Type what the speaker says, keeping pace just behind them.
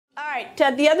right,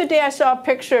 Ted, the other day I saw a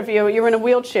picture of you. You were in a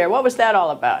wheelchair. What was that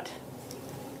all about?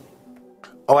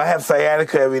 Oh, I have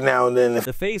sciatica every now and then.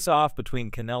 The face-off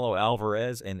between Canelo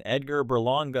Alvarez and Edgar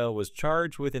Berlanga was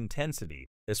charged with intensity,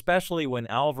 especially when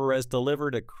Alvarez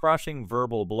delivered a crushing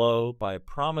verbal blow by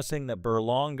promising that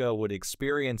Berlanga would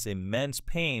experience immense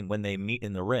pain when they meet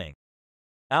in the ring.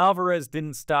 Alvarez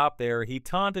didn't stop there. He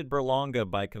taunted Berlanga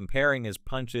by comparing his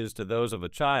punches to those of a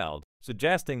child,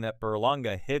 suggesting that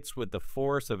Berlanga hits with the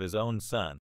force of his own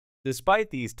son. Despite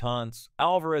these taunts,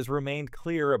 Alvarez remained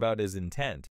clear about his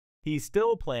intent. He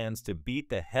still plans to beat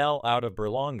the hell out of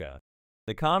Berlanga.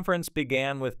 The conference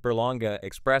began with Berlanga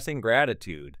expressing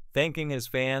gratitude, thanking his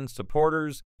fans,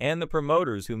 supporters, and the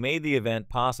promoters who made the event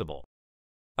possible.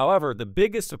 However, the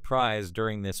biggest surprise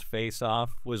during this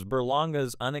face-off was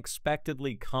Berlanga's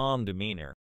unexpectedly calm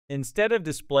demeanor. Instead of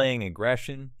displaying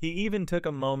aggression, he even took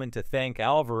a moment to thank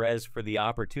Alvarez for the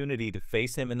opportunity to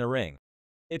face him in the ring.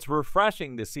 It's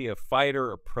refreshing to see a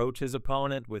fighter approach his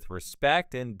opponent with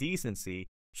respect and decency,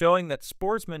 showing that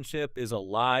sportsmanship is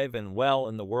alive and well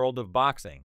in the world of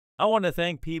boxing. I want to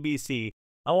thank PBC.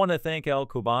 I want to thank El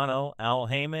Cubano, Al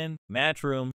Heyman,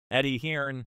 Matchroom, Eddie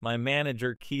Hearn, my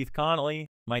manager Keith Connolly,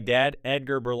 my dad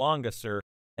Edgar Berlanga, sir,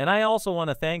 and I also want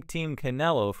to thank Team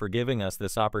Canelo for giving us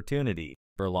this opportunity,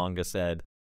 Berlanga said.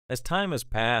 As time has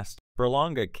passed,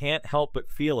 Berlanga can't help but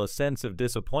feel a sense of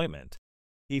disappointment.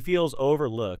 He feels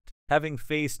overlooked, having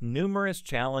faced numerous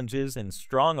challenges and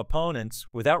strong opponents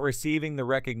without receiving the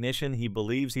recognition he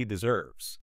believes he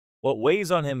deserves. What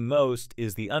weighs on him most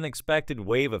is the unexpected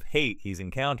wave of hate he's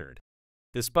encountered.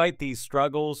 Despite these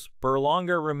struggles,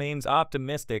 Berlanga remains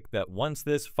optimistic that once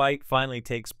this fight finally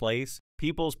takes place,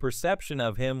 people's perception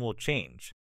of him will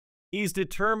change. He's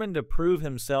determined to prove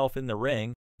himself in the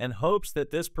ring and hopes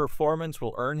that this performance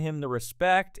will earn him the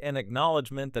respect and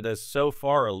acknowledgement that has so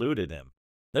far eluded him.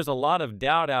 There's a lot of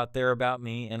doubt out there about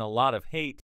me and a lot of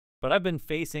hate, but I've been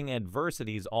facing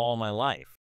adversities all my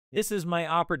life. This is my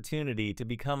opportunity to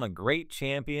become a great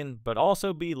champion, but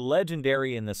also be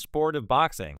legendary in the sport of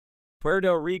boxing.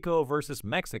 Puerto Rico versus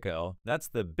Mexico, that's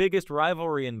the biggest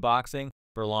rivalry in boxing,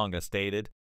 Berlanga stated.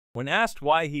 When asked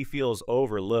why he feels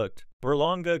overlooked,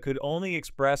 Berlanga could only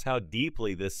express how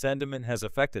deeply this sentiment has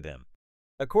affected him.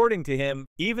 According to him,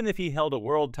 even if he held a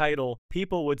world title,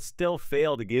 people would still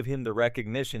fail to give him the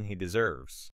recognition he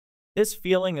deserves. This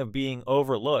feeling of being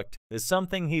overlooked is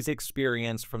something he's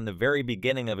experienced from the very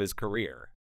beginning of his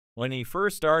career. When he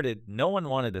first started, no one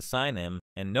wanted to sign him,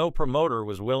 and no promoter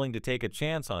was willing to take a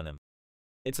chance on him.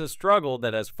 It's a struggle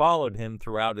that has followed him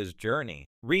throughout his journey,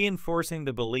 reinforcing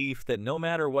the belief that no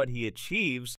matter what he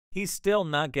achieves, he's still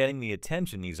not getting the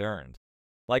attention he's earned.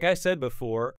 Like I said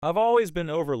before, I've always been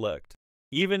overlooked.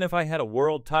 Even if I had a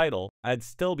world title, I'd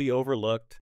still be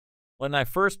overlooked. When I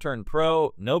first turned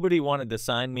pro, nobody wanted to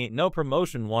sign me, no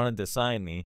promotion wanted to sign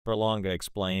me, Berlanga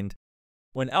explained.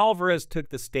 When Alvarez took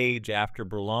the stage after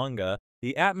Berlanga,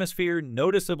 the atmosphere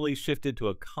noticeably shifted to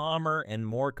a calmer and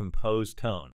more composed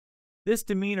tone. This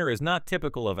demeanor is not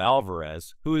typical of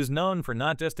Alvarez, who is known for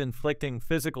not just inflicting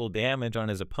physical damage on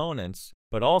his opponents,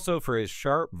 but also for his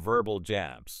sharp verbal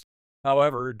jabs.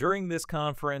 However, during this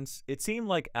conference, it seemed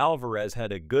like Alvarez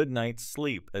had a good night's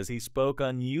sleep as he spoke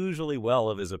unusually well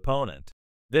of his opponent.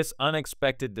 This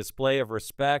unexpected display of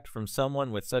respect from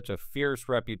someone with such a fierce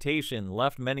reputation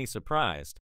left many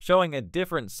surprised, showing a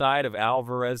different side of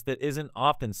Alvarez that isn't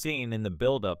often seen in the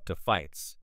build-up to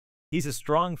fights. He's a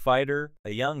strong fighter,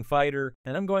 a young fighter,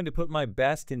 and I'm going to put my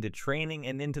best into training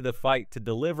and into the fight to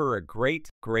deliver a great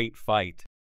fight.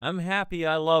 I'm happy.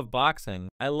 I love boxing.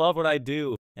 I love what I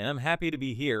do, and I'm happy to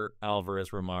be here,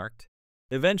 Alvarez remarked.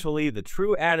 Eventually, the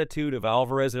true attitude of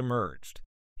Alvarez emerged.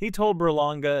 He told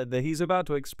Berlanga that he's about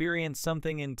to experience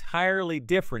something entirely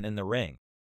different in the ring.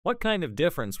 What kind of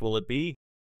difference will it be?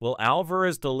 Will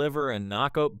Alvarez deliver a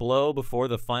knockout blow before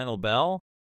the final bell?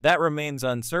 That remains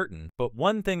uncertain, but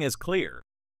one thing is clear.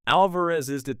 Alvarez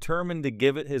is determined to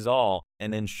give it his all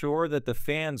and ensure that the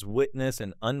fans witness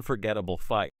an unforgettable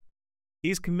fight.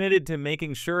 He's committed to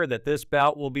making sure that this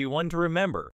bout will be one to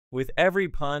remember, with every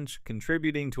punch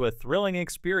contributing to a thrilling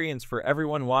experience for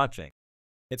everyone watching.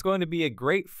 It's going to be a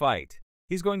great fight.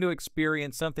 He's going to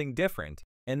experience something different,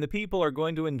 and the people are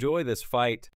going to enjoy this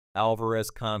fight,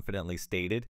 Alvarez confidently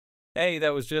stated. Hey,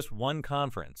 that was just one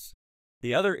conference.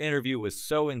 The other interview was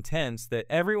so intense that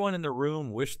everyone in the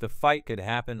room wished the fight could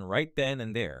happen right then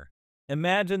and there.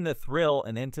 Imagine the thrill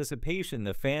and anticipation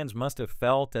the fans must have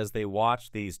felt as they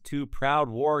watched these two proud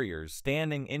warriors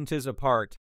standing inches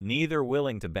apart, neither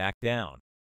willing to back down.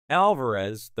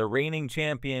 Alvarez, the reigning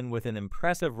champion with an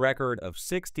impressive record of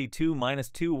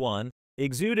 62-2-1,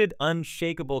 exuded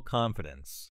unshakable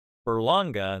confidence.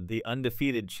 Berlanga, the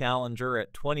undefeated challenger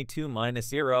at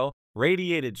 22-0,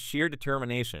 radiated sheer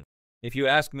determination. If you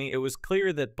ask me, it was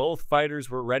clear that both fighters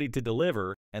were ready to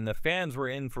deliver, and the fans were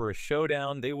in for a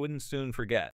showdown they wouldn't soon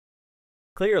forget.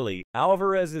 Clearly,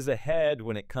 Alvarez is ahead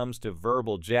when it comes to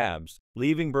verbal jabs,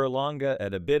 leaving Berlanga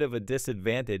at a bit of a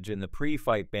disadvantage in the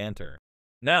pre-fight banter.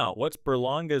 Now, what's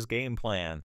Berlanga's game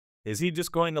plan? Is he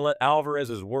just going to let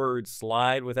Alvarez's words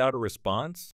slide without a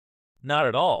response? Not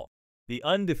at all. The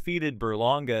undefeated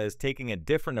Berlanga is taking a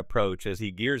different approach as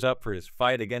he gears up for his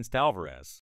fight against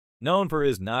Alvarez. Known for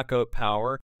his knockout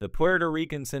power, the Puerto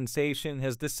Rican sensation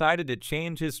has decided to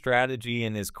change his strategy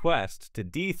in his quest to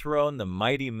dethrone the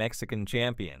mighty Mexican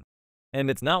champion. And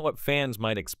it's not what fans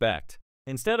might expect.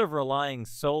 Instead of relying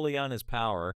solely on his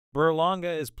power,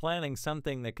 Berlanga is planning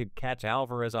something that could catch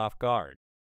Alvarez off guard.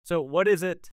 So what is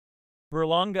it?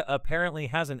 Berlanga apparently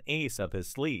has an ace up his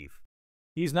sleeve.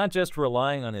 He's not just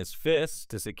relying on his fists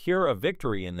to secure a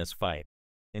victory in this fight.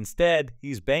 Instead,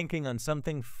 he's banking on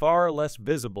something far less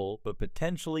visible but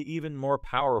potentially even more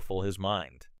powerful: his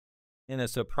mind. In a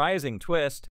surprising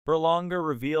twist, Berlanga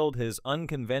revealed his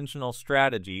unconventional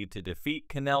strategy to defeat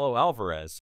Canelo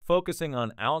Alvarez, focusing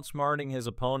on outsmarting his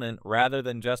opponent rather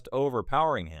than just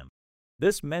overpowering him.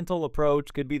 This mental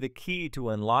approach could be the key to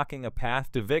unlocking a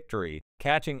path to victory,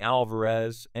 catching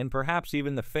Alvarez and perhaps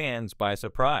even the fans by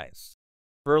surprise.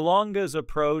 Berlanga's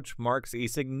approach marks a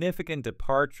significant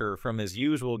departure from his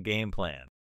usual game plan.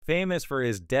 Famous for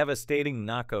his devastating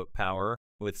knockout power,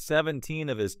 with 17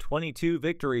 of his 22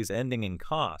 victories ending in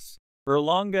KOs,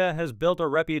 Berlanga has built a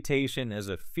reputation as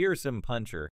a fearsome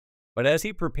puncher. But as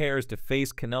he prepares to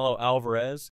face Canelo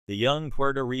Alvarez, the young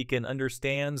Puerto Rican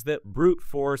understands that brute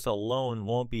force alone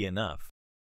won't be enough.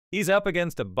 He's up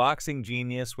against a boxing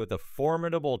genius with a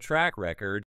formidable track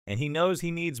record, and he knows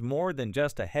he needs more than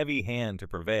just a heavy hand to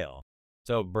prevail.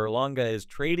 So Berlanga is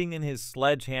trading in his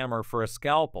sledgehammer for a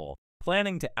scalpel,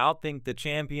 planning to outthink the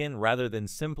champion rather than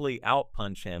simply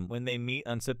outpunch him when they meet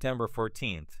on September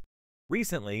 14th.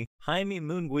 Recently, Jaime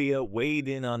Munguia weighed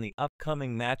in on the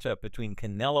upcoming matchup between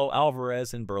Canelo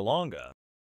Alvarez and Berlanga.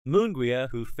 Munguia,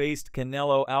 who faced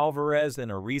Canelo Alvarez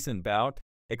in a recent bout,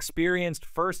 experienced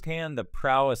firsthand the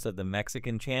prowess of the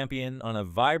Mexican champion on a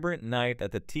vibrant night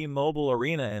at the T-Mobile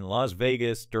Arena in Las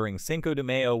Vegas during Cinco de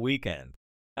Mayo weekend.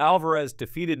 Alvarez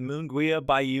defeated Munguia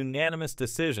by unanimous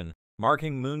decision,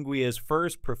 marking Munguia's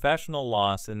first professional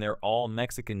loss in their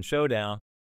all-Mexican showdown.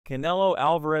 Canelo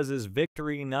Alvarez's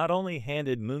victory not only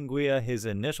handed Munguia his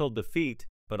initial defeat,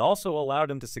 but also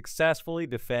allowed him to successfully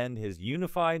defend his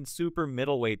unified super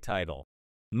middleweight title.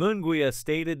 Munguia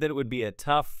stated that it would be a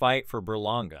tough fight for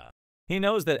Berlanga. He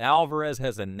knows that Alvarez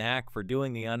has a knack for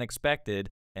doing the unexpected,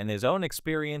 and his own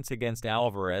experience against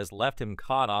Alvarez left him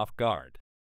caught off guard.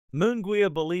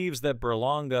 Munguia believes that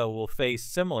Berlanga will face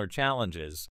similar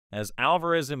challenges, as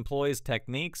Alvarez employs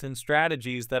techniques and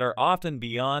strategies that are often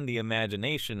beyond the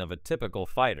imagination of a typical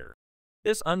fighter.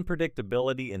 This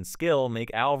unpredictability and skill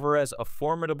make Alvarez a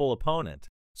formidable opponent,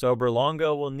 so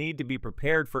Berlanga will need to be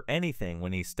prepared for anything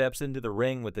when he steps into the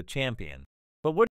ring with the champion. But what